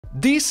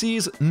This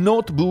is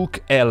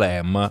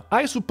NotebookLM.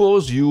 I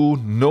suppose you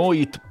know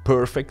it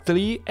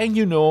perfectly and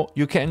you know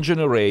you can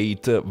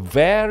generate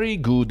very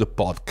good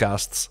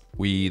podcasts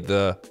with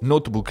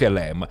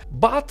NotebookLM,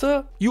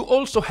 but you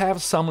also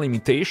have some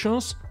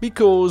limitations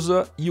because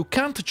you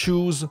can't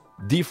choose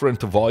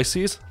different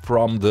voices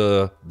from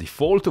the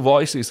default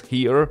voices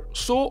here.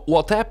 So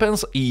what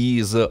happens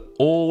is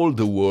all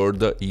the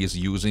world is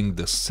using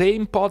the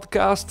same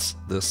podcasts,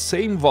 the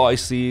same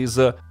voices.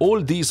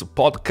 All these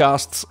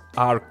podcasts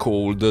are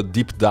called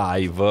deep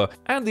dive,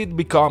 and it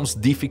becomes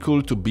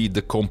difficult to beat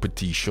the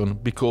competition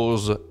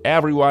because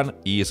everyone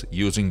is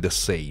using the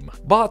same.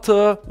 But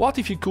what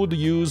if you could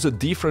use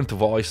different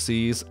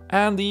voices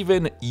and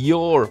even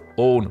your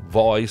own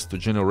voice to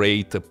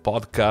generate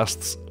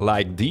podcasts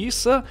like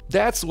this?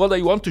 That's what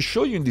I want to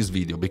show you in this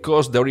video,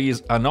 because there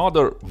is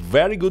another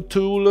very good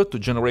tool to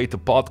generate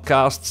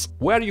podcasts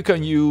where you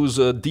can use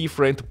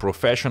different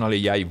professional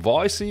AI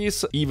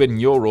voices, even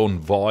your own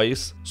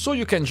voice, so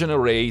you can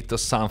generate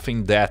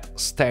something that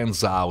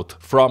stands out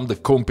from the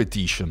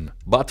competition.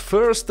 But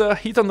first,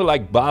 hit on the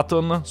like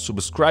button,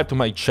 subscribe to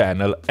my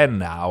channel, and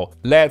now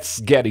let's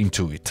get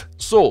into it.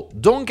 So,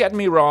 don't get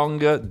me wrong,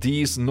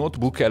 this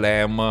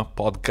NotebookLM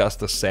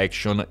podcast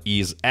section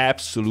is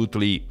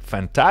absolutely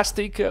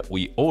fantastic,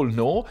 we all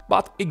know,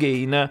 but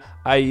again,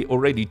 I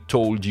already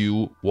told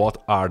you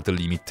what are the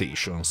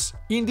limitations.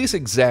 In this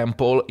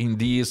example, in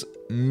this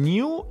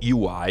new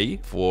UI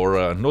for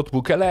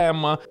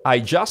NotebookLM, I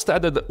just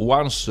added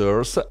one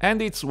source,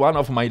 and it's one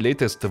of my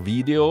latest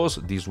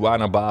videos, this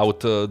one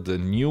about the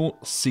new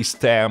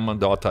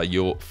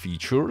Systeme.io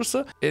features,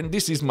 and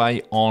this is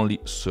my only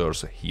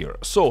source here.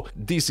 So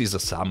this is a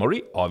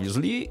summary.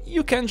 Obviously,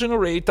 you can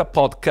generate a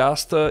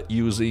podcast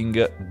using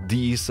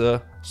this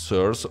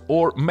source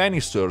or many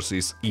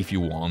sources if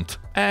you want.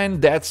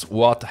 And that's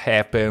what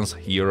happens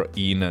here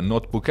in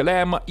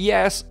NotebookLM.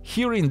 Yes,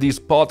 here in this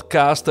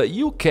podcast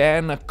you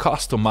can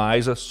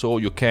customize, so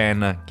you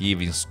can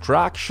give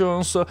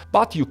instructions,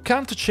 but you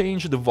can't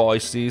change the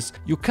voices,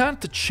 you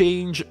can't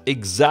change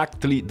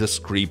exactly the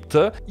script.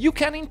 You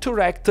can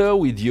interact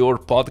with your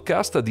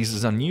podcast. This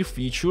is a new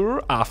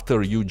feature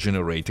after you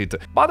generate it,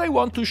 but I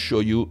want to show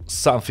you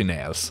something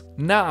else.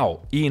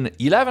 Now, in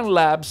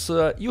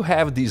ElevenLabs, you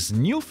have this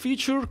new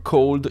feature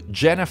called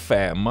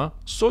GenFM,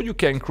 so you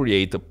can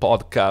create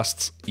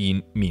podcasts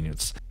in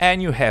minutes.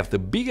 And you have the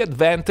big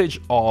advantage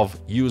of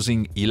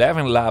using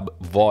ElevenLabs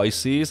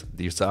voices.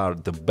 These are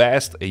the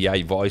best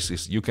AI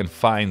voices you can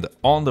find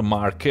on the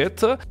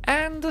market,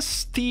 and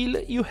still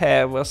you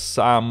have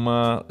some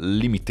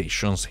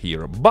limitations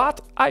here, but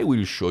I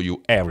will show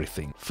you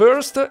everything.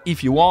 First,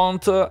 if you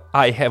want,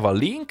 I have a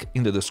link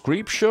in the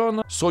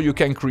description, so you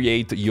can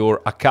create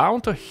your account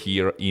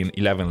here in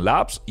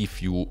ElevenLabs.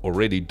 If you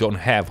already don't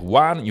have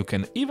one, you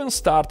can even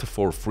start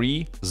for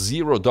free,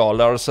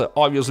 $0.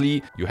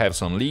 Obviously, you have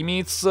some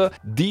limits.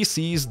 This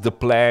is the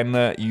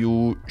plan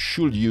you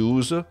should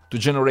use to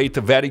generate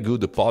very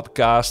good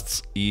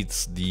podcasts.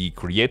 It's the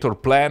creator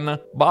plan,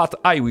 but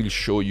I will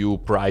show you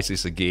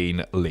prices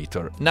again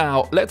later.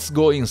 Now, let's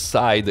go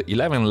inside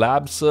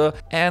ElevenLabs,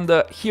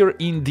 and here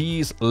in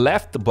this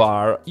left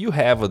bar, you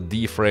have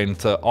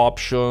different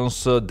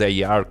options.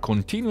 They are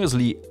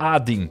continuously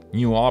adding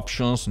new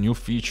options, new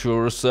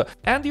features,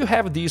 and you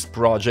have this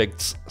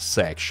projects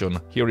section.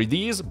 Here it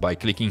is. By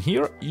clicking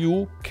here,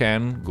 you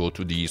can go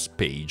to this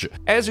page.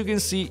 As you can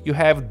see, you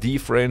have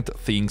different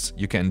things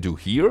you can do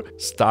here.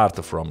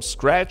 Start from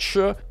scratch,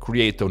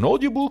 create an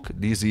audiobook,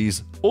 this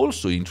is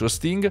also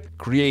interesting,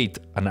 create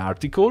an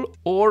article,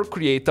 or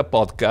create a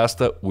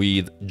podcast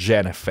with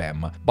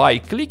GenFM. By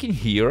clicking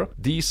here,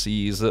 this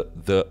is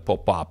the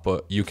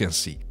pop-up you can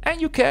see. And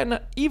you can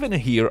even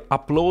here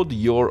upload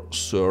your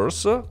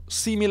source,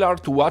 similar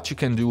to what you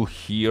can do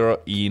here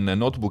in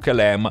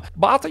NotebookLM,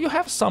 but you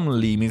have some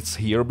limits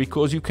here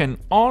because you can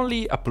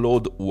only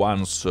upload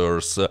one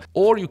source,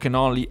 or you can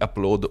only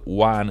upload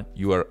one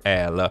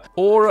URL,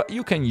 or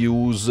you can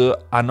use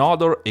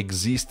another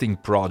existing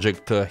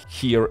project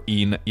here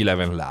in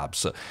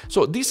ElevenLabs.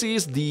 So this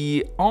is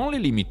the only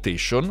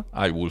limitation,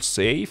 I will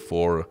say,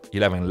 for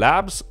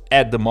ElevenLabs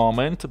at the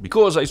moment,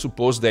 because I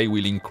suppose they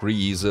will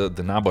increase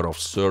the number of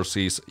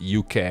sources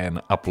you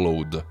can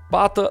upload.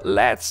 But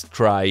let's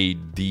try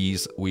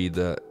this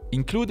with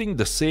including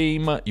the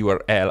same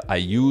URL I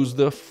used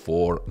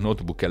for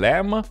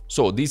NotebookLM.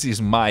 So this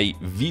is my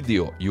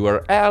video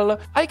URL.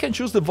 I can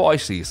choose the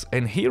voices,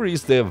 and here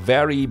is the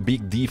very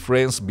big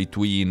difference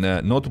between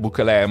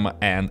NotebookLM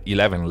and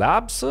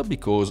ElevenLabs,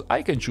 because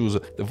I can choose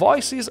the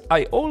voices.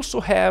 I also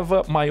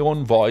have my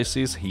own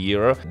voices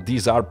here.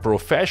 These are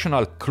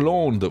professional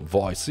cloned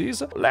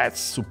voices. Let's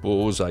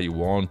suppose I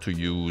want to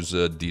use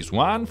this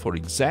one, for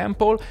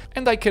example,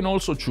 and I can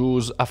also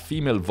choose a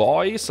female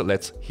voice.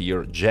 Let's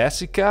hear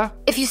Jessica.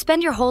 Jessica? If you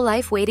spend your whole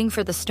life waiting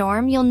for the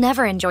storm, you'll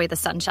never enjoy the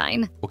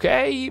sunshine.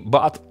 Okay,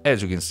 but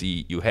as you can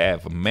see, you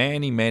have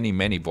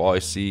many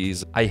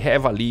voices. I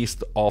have a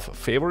list of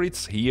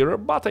favorites here,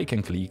 but I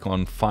can click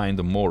on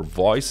Find More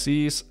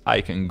Voices.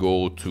 I can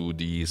go to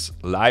this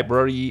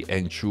library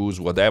and choose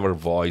whatever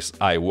voice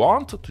I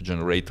want to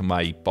generate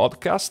my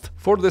podcast.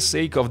 For the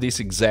sake of this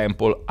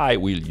example, I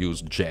will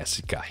use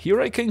Jessica.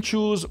 Here I can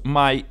choose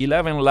my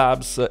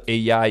ElevenLabs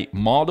AI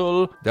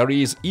model. There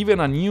is even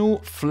a new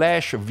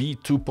Flash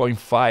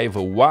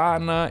v2.5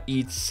 one.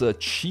 It's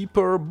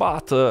cheaper,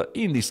 but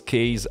in this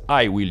case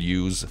I will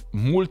use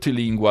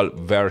multilingual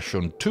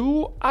version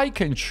 2. I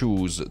can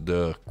choose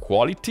the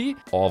quality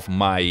of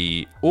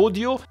my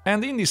audio,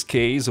 and in this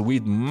case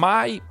with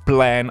my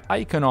plan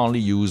I can only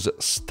use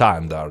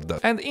standard,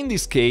 and in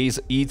this case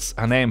it's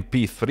an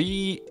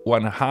MP3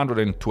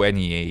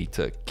 128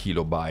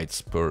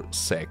 kilobytes per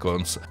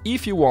second.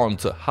 If you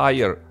want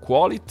higher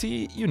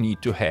quality, you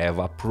need to have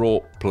a pro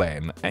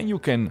plan, and you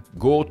can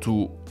go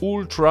to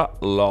ultra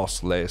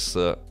lossless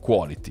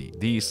quality.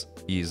 This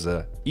is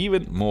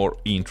even more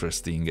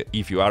interesting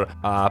if you are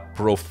a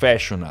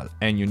professional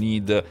and you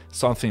need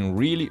something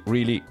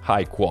really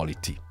high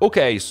quality.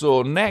 Okay,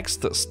 so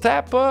next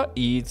step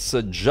is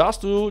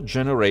just to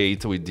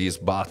generate with this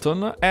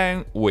button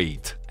and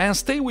wait. And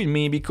stay with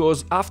me,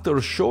 because after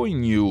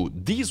showing you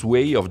this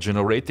way of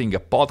generating a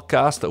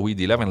podcast with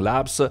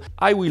ElevenLabs,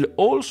 I will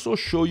also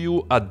show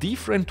you a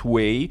different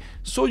way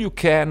so you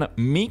can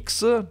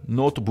mix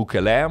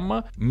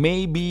NotebookLM,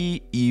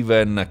 maybe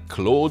even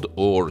Claude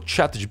or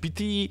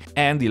ChatGPT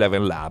and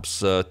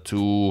ElevenLabs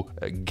to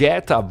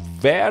get a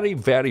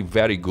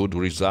very good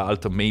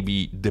result,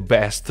 maybe the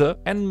best,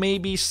 and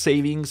maybe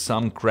saving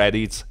some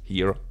credits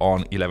here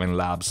on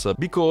ElevenLabs,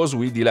 because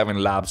with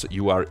ElevenLabs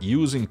you are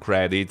using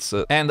credits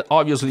and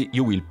obviously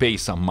you will pay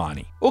some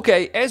money.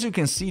 Okay, as you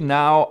can see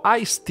now,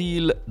 I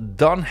still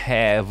don't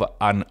have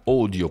an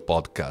audio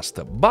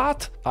podcast,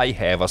 but I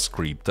have a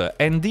script,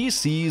 and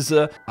this is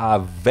a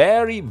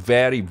very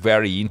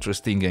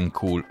interesting and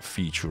cool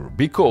feature,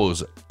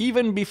 because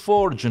even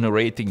before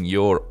generating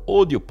your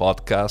audio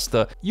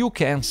podcast, you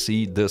can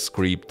see the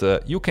script,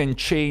 you can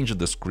change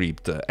the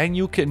script, and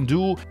you can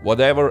do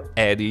whatever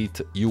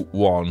edit you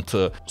want.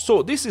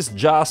 So this is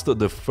just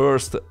the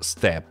first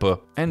step,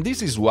 and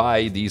this is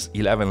why this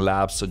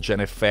ElevenLabs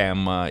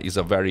GenFM is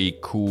a very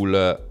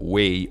cool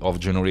way of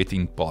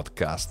generating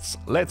podcasts.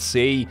 Let's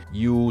say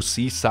you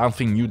see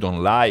something you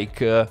don't like,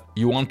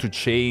 you want to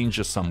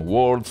change some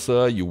words,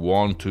 you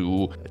want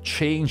to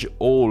change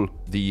all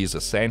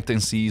these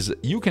sentences,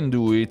 you can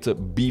do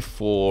it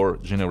before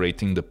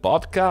generating the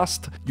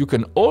podcast. You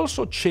can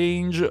also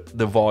change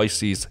the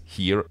voices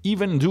here,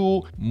 even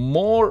do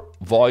more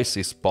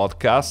voices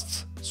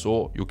podcasts.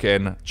 So you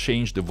can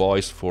change the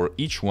voice for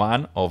each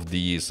one of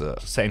these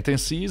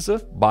sentences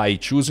by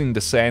choosing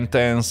the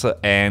sentence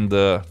and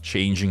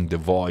changing the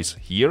voice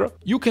here.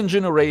 You can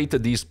generate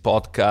this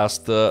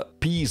podcast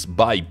piece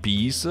by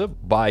piece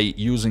by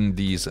using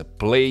this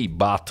play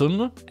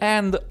button,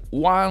 and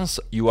once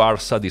you are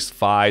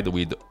satisfied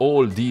with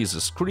all this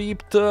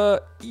script,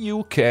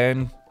 you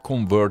can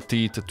convert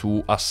it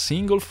to a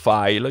single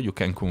file. You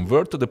can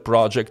convert the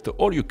project,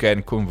 or you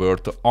can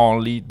convert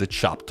only the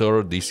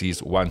chapter. This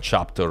is one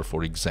chapter,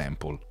 for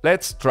example.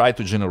 Let's try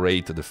to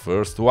generate the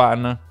first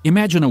one.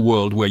 Imagine a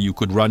world where you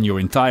could run your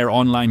entire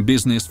online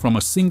business from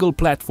a single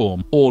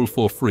platform, all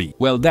for free.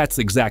 Well, that's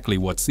exactly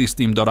what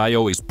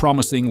Systeme.io is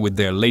promising with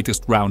their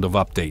latest round of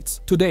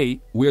updates. Today,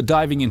 we're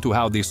diving into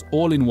how this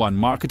all-in-one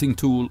marketing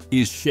tool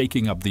is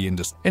shaking up the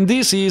industry. And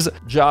this is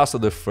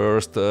just the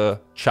first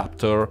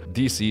chapter.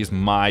 This is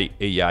my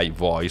AI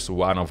voice,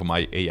 one of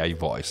my AI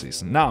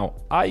voices. Now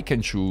I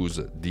can choose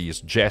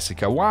this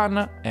Jessica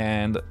one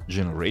and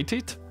generate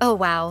it. Oh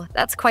wow,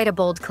 that's quite a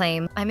bold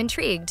claim. I'm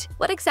intrigued.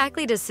 What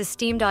exactly does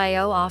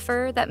Systeme.io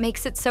offer that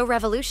makes it so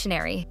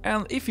revolutionary?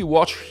 And if you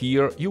watch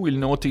here, you will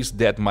notice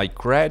that my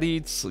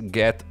credits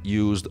get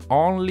used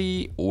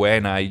only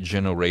when I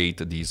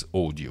generate these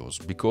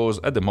audios, because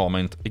at the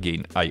moment,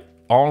 again, I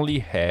only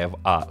have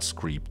a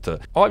script.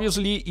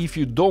 Obviously, if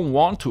you don't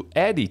want to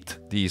edit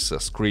this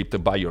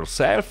script by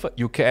yourself,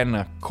 you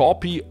can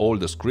copy all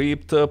the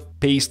script,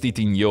 paste it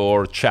in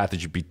your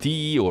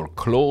ChatGPT or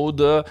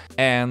Claude,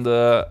 and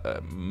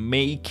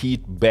make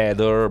it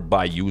better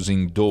by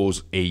using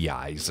those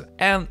AIs.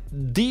 And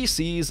this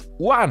is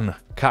one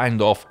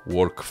kind of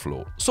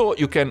workflow. So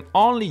you can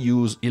only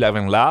use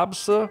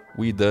ElevenLabs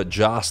with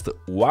just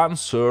one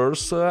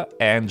source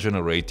and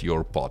generate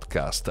your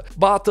podcast.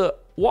 But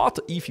what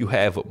if you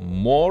have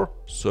more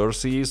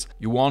sources?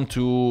 You want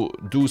to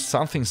do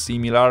something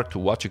similar to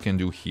what you can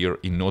do here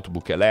in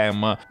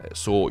NotebookLM,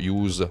 so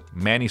use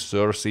many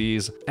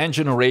sources and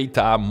generate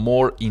a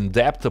more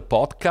in-depth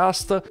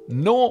podcast?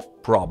 No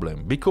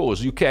problem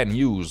because you can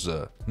use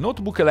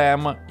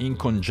NotebookLM in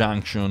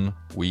conjunction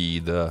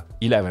with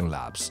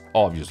ElevenLabs,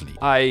 obviously.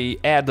 I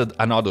added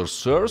another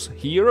source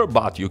here,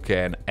 but you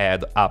can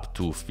add up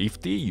to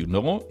 50, in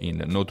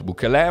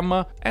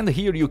NotebookLM, and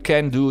here you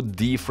can do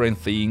different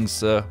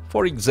things.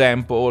 For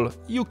example,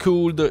 you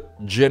could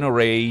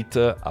generate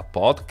a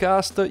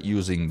podcast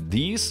using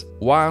this.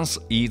 Once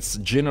it's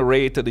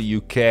generated,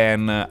 you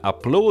can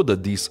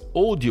upload this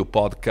audio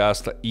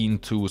podcast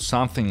into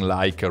something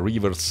like a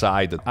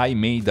Riverside. I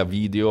made a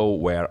video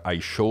where I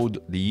showed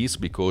this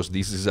because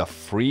this is a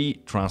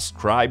free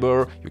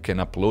transcriber. You can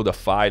upload a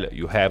file,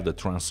 you have the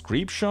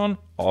transcription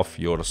of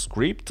your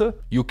script.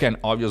 You can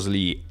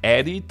obviously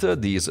edit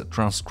this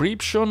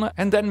transcription,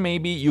 and then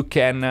maybe you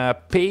can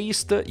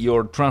paste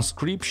your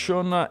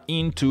transcription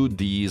into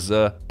this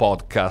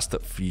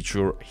podcast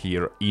feature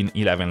here in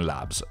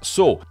ElevenLabs.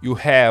 So you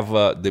have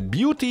the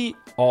beauty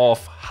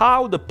of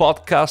how the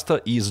podcast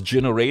is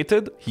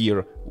generated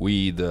here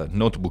with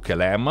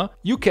NotebookLM.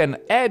 You can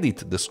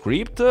edit the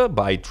script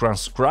by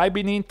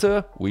transcribing it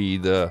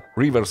with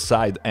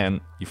Riverside,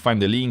 and you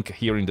find the link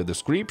here in the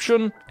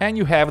description, and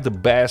you have the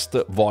best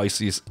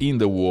voices in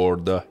the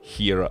world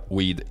here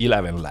with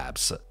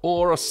ElevenLabs.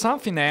 Or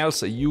something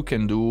else you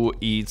can do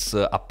is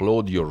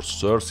upload your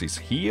sources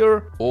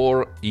here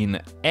or in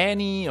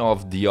any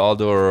of the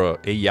other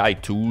AI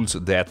tools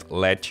that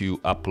let you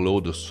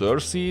upload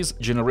sources.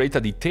 Generate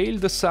a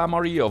detailed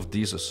summary of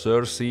these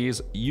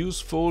sources,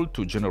 useful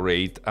to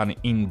generate an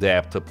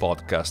in-depth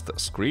podcast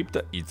script.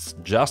 It's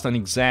just an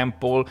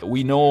example.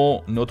 We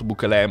know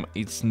NotebookLM,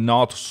 it's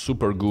not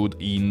super good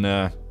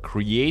in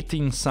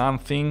creating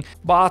something,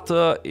 but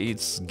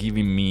it's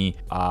giving me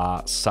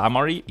a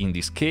summary. In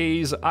this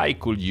case, I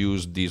could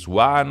use this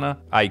one.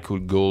 I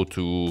could go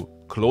to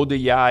Claude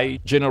AI,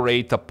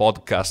 generate a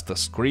podcast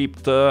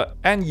script,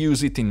 and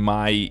use it in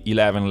my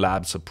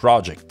ElevenLabs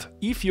project.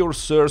 If your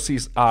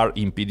sources are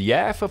in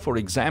PDF, for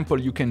example,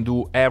 you can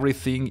do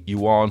everything you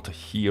want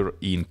here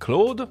in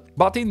Claude,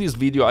 but in this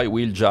video I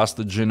will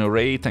just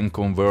generate and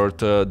convert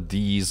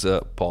these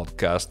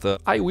podcasts.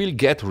 I will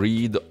get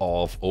rid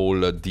of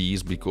all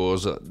these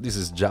because this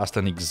is just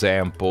an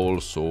example,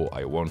 so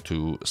I want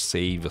to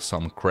save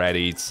some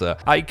credits.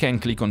 I can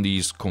click on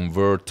this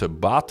convert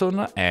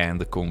button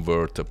and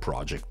convert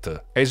project.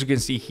 As you can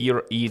see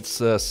here,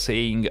 it's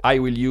saying I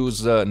will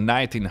use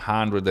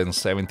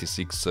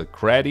 1976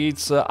 credits.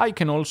 I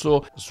can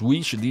also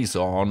switch this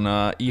on.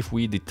 If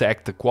we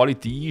detect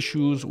quality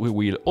issues, we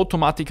will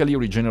automatically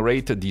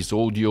regenerate this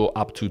audio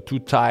up to 2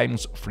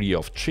 times free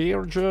of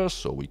charge,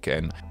 so we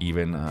can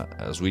even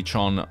switch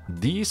on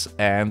this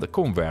and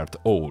convert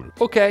all.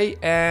 Okay,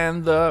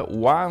 and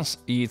once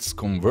it's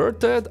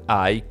converted,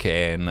 I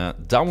can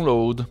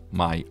download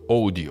my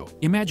audio.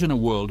 Imagine a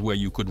world where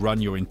you could run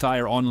your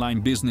entire online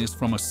business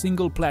from a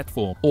single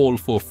platform, all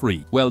for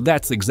free. Well,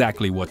 that's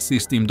exactly what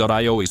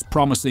Systeme.io is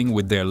promising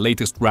with their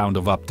latest round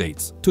of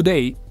updates.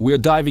 Today, we're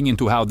diving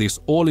into how this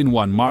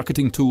all-in-one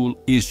marketing tool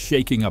is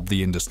shaking up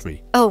the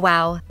industry. Oh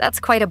wow,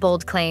 that's quite a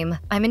bold claim.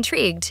 I'm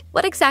intrigued.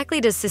 What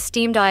exactly does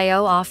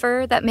Systeme.io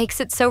offer that makes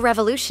it so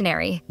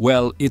revolutionary?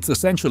 Well, it's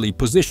essentially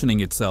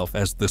positioning itself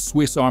as the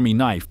Swiss Army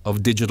knife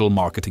of digital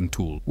marketing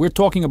tool. We're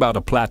talking about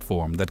a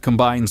platform that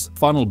combines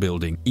funnel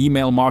building,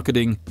 email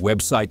marketing,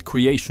 website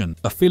creation,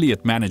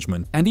 affiliate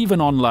management, and even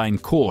online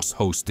course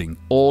hosting,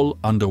 all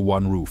under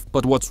one roof.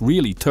 But what's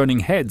really turning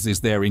heads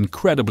is their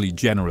incredibly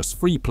generous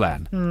free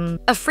plan.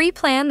 A free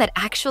plan that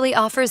actually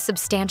offers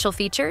substantial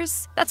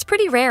features? That's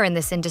pretty rare in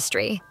this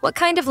industry. What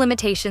kind of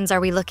limitations are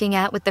we looking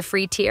at with the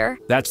free tier?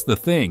 That's the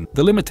thing.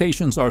 The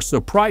limitations are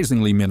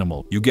surprisingly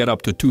minimal. You get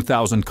up to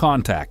 2,000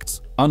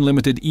 contacts,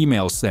 unlimited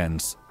email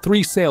sends,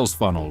 3 sales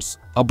funnels,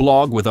 a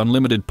blog with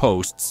unlimited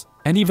posts,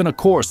 and even a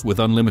course with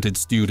unlimited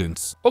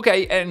students.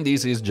 Okay, and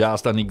this is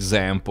just an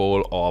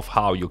example of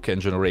how you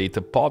can generate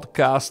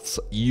podcasts,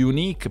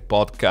 unique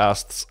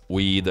podcasts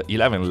with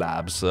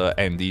ElevenLabs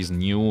and this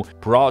new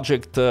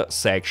project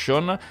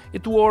section.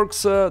 It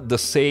works the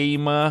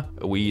same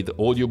with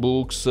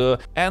audiobooks,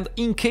 and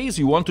in case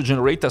you want to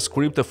generate a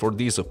script for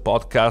this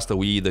podcast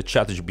with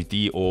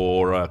ChatGPT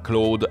or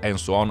Claude and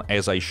so on,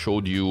 as I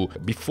showed you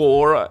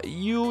before,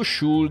 you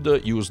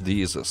should use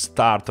this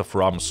start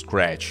from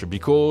scratch,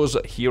 because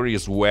here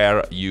is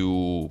where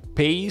you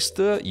paste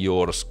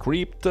your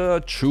script,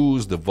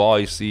 choose the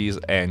voices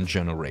and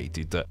generate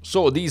it.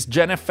 So this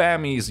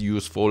GenFM is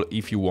useful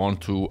if you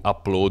want to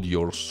upload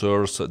your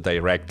source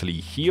directly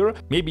here.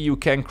 Maybe you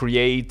can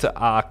create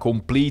a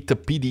complete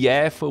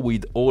PDF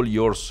with all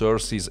your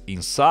sources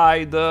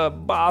inside,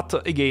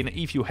 but again,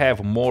 if you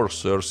have more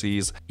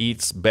sources,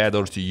 it's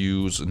better to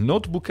use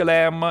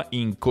NotebookLM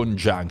in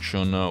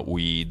conjunction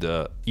with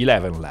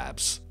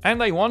ElevenLabs.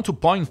 And I want to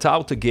point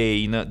out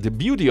again the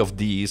beauty of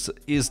this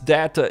this is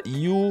that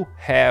you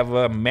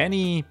have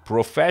many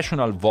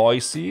professional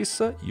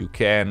voices you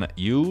can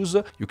use.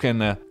 You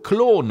can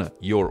clone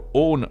your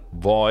own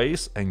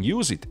voice and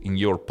use it in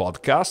your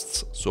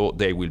podcasts, so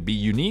they will be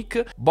unique,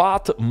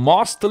 but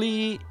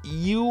mostly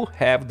you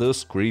have the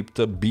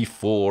script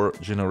before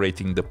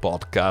generating the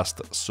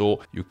podcast,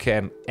 so you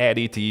can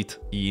edit it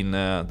in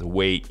the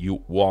way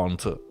you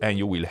want, and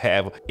you will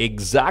have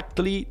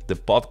exactly the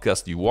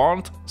podcast you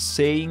want,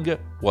 saying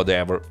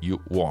whatever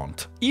you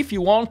want. If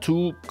you want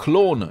to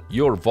clone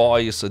your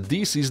voice,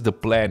 this is the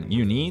plan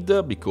you need,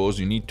 because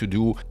you need to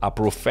do a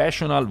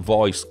professional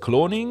voice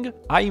cloning.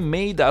 I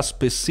made a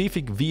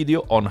specific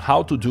video on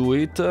how to do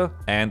it,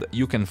 and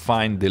you can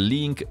find the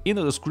link in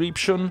the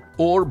description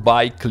or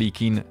by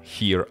clicking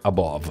here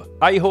above.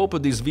 I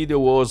hope this video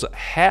was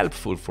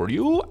helpful for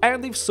you,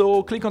 and if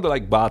so, click on the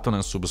like button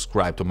and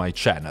subscribe to my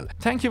channel.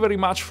 Thank you very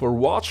much for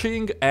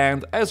watching,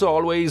 and as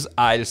always,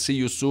 I'll see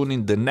you soon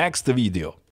in the next video.